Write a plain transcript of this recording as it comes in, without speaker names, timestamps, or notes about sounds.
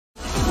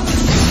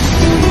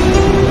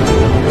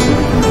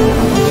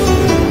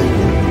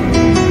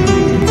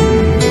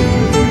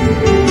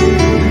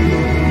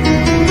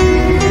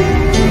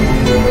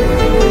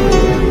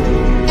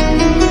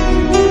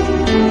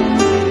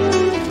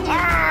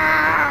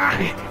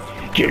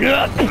Get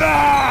up!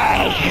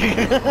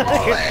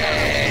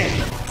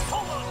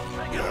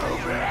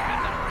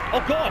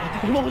 Oh god,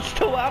 Mo's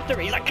still after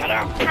me. He's like, get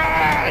up!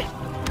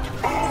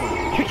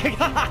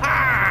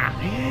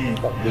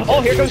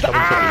 Oh, here goes the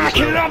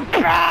get up!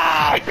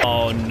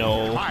 Oh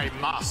no. My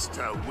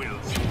master will.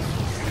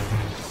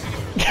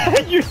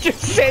 You just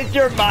said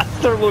your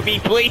master will be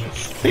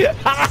pleased.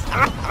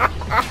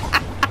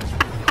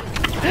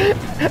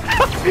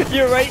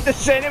 You're right, the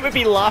Senate would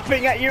be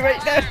laughing at you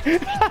right now.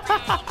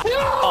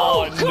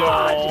 Oh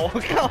no!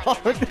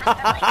 God.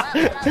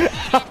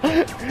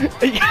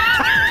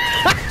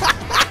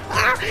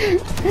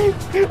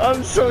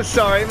 I'm so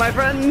sorry, my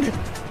friend.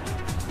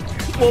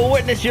 We'll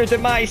witness your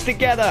demise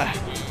together.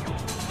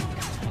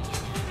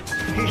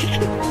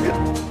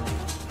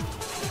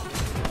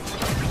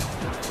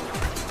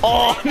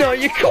 Oh no,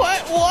 you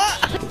quit? What?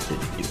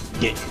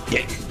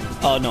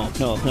 Oh no,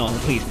 no, no,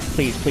 please,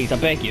 please, please, I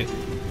beg you.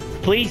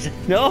 Please,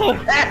 no!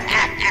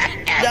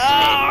 No!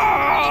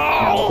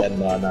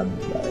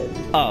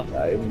 Oh.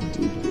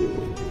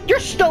 You're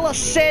still a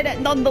Senate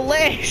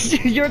nonetheless!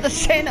 You're the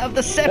Senate of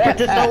the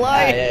Separatist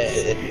Alliance!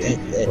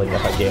 Like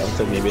if I get him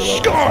to maybe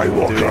like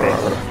Skywalker!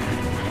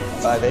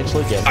 I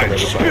eventually get to I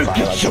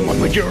disputed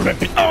someone with your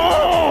reputation.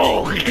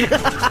 Oh!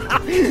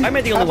 Am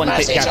I the only one to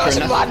take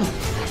capture in this?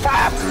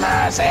 Have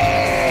mercy!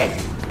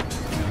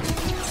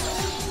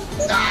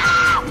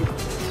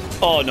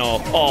 Oh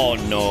no, oh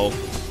no.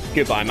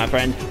 Goodbye, my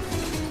friend.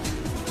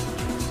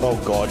 Oh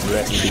god,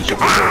 rest in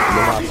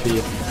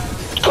peace.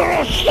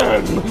 Curse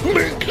them!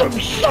 Make them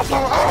suffer!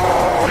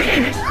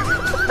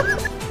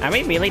 Are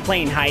we really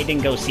playing hide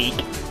and go seek?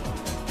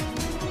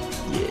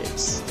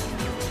 Yes.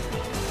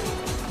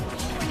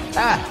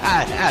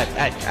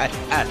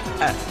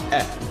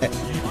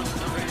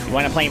 You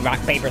wanna play rock,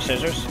 paper,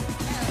 scissors?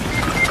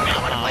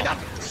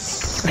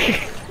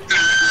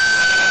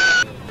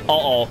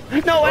 Uh-oh.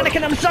 No,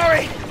 Anakin, I'm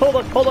sorry! Hold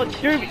on.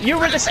 You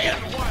were the...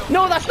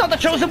 No, that's not the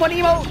chosen one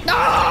emote!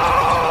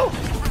 No!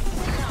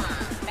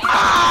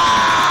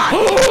 Ah!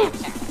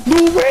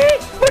 No way!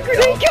 My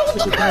grenade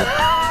killed him!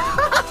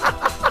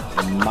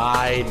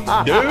 My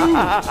dude!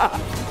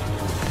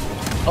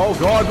 Oh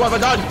god, what have I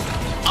done?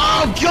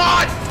 Oh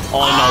god!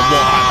 Oh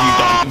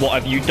no, what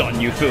have you done,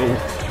 you fool?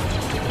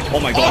 Oh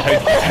my god,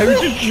 how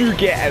did you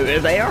get out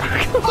of there?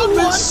 I'm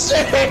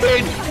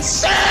insane!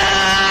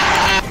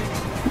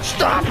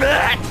 Stop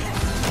it!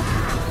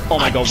 Oh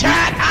my god.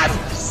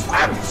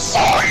 I'm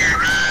sorry!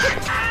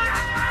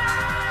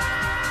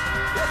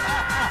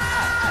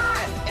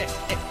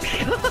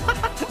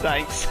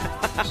 Thanks.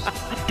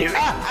 Do it.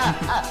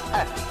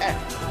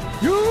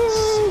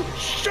 You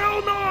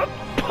shall not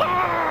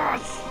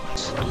pass!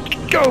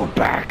 Go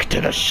back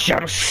to the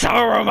Shadow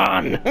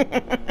Saruman!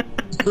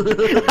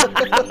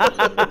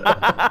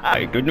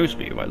 Good news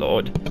for you, my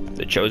lord.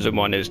 The chosen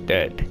one is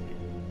dead.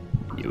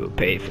 You will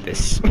pay for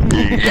this.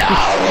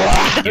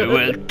 You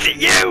will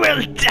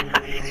die!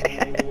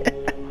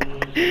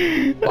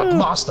 But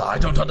master, I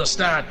don't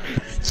understand.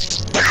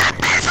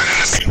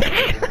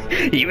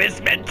 He was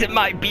meant to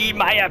be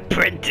my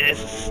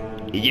apprentice.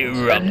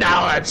 You run. And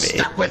now I'm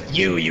stuck with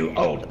you, you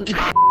old.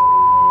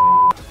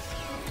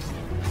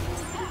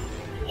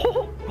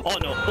 Oh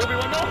no,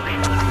 Obi-Wan, no!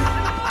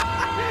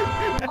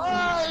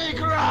 High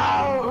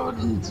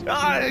ground!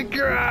 High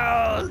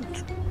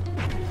ground!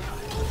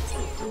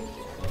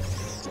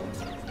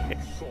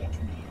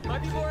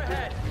 Might be more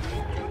ahead.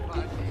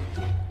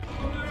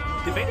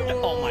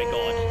 Oh my god.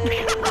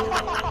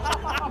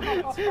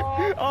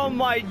 Oh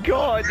my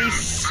god,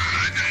 he's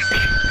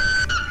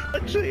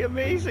actually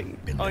amazing.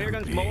 Oh, here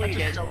comes Molly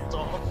again. He jumped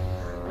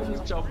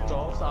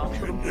off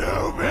after him.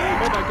 Oh my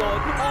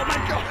god, oh my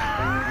god.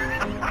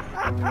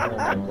 Oh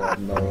my god,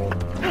 no.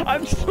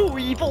 I'm so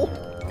evil.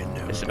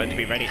 This is about to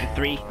be ready in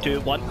 3,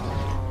 2, 1.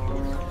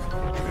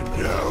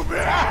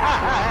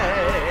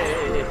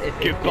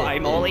 Goodbye,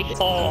 Molly.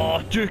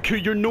 Oh, Dooku,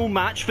 you're no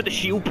match for the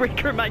shield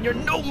breaker, man. You're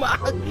no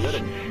match.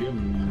 You're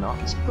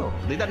nuts, bro.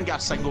 They didn't get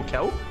a single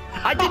kill.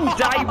 I didn't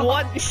die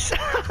once.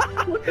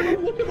 Look at him.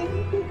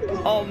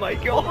 Oh my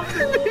god.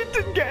 They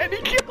didn't get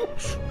any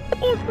kills.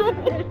 Oh no.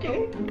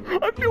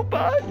 I feel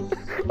bad.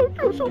 I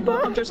feel so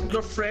bad.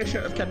 They're fresh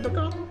out of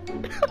kindergarten.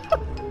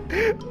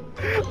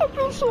 I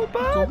feel so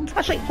bad.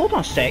 Actually, hold on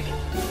a sec.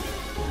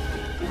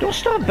 Do I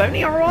still have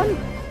bounty armor on?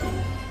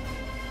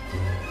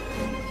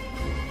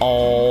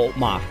 Oh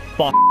my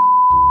fuck.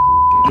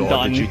 I'm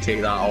done. Did you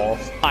take that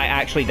off? I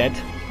actually did.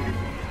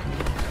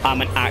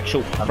 I'm an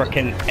actual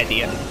freaking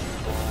idiot.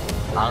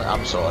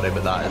 I'm sorry,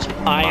 but that is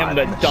I am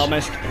the madness.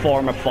 dumbest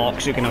form of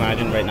fox you can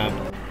imagine right now.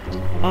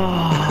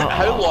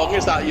 How long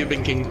is that you've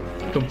been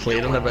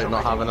complaining about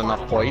not having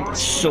enough points?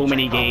 So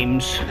many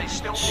games.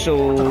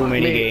 So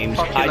many games.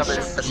 About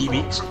 3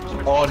 weeks.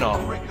 Oh no.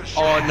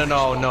 Oh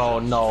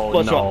no.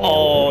 What's wrong?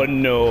 Oh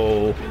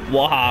no.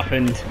 What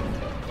happened?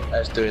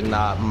 It's doing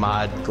that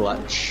mad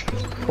glitch.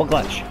 What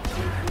glitch?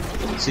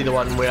 See the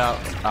one where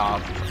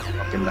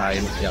fucking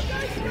dying. Yep.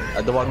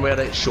 The one where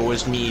it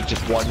shows me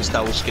just one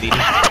still screen.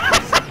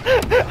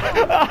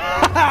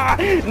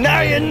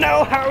 Now you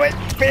know how it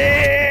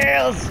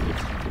feels!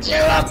 You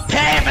will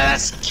pay for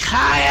this,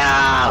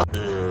 Kyle!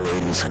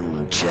 Ladies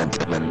and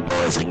gentlemen,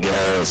 boys and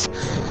girls,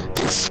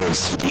 this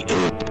is the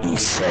OP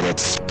Senate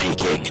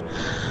speaking.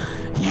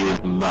 You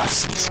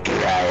must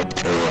subscribe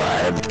to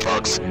Wild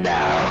Fox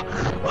now,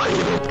 or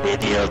you will pay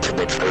the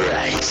ultimate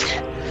price.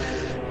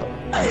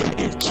 I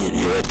will kill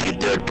you if you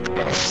don't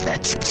press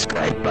that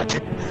subscribe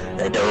button,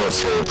 and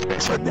also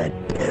press on that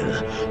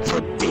bell for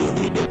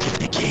daily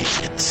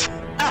notifications.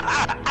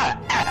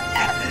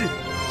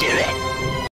 Do it!